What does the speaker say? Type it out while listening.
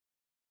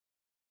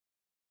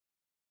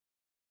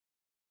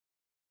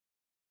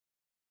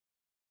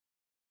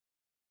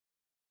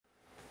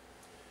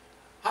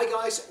Hi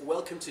guys,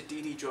 welcome to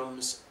DD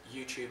Drums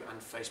YouTube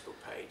and Facebook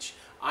page.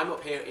 I'm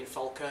up here in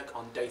Falkirk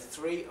on day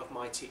 3 of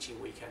my teaching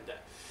weekender.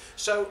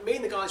 So me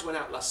and the guys went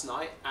out last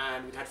night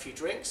and we'd had a few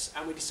drinks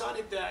and we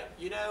decided that,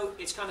 you know,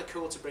 it's kind of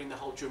cool to bring the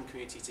whole drum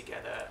community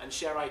together and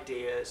share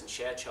ideas and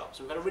share chops.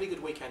 We've had a really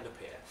good weekend up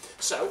here.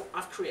 So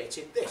I've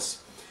created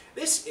this.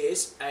 This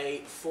is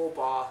a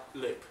 4-bar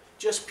loop,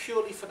 just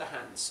purely for the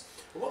hands.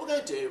 And what we're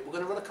going to do, we're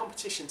going to run a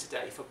competition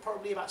today for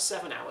probably about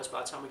 7 hours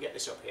by the time we get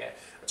this up here,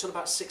 until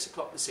about 6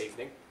 o'clock this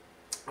evening.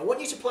 I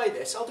want you to play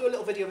this. I'll do a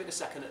little video of it in a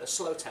second at a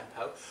slow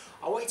tempo.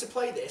 I want you to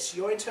play this,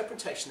 your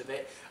interpretation of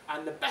it,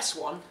 and the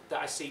best one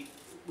that I see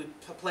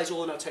plays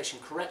all the notation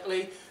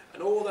correctly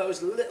and all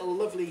those little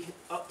lovely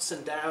ups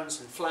and downs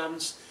and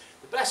flams.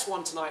 The best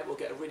one tonight will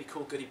get a really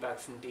cool goodie bag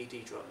from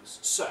DD Drums.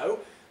 So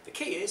the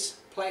key is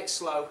play it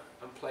slow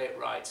and play it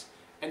right.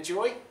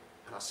 Enjoy,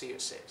 and I'll see you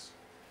at 6.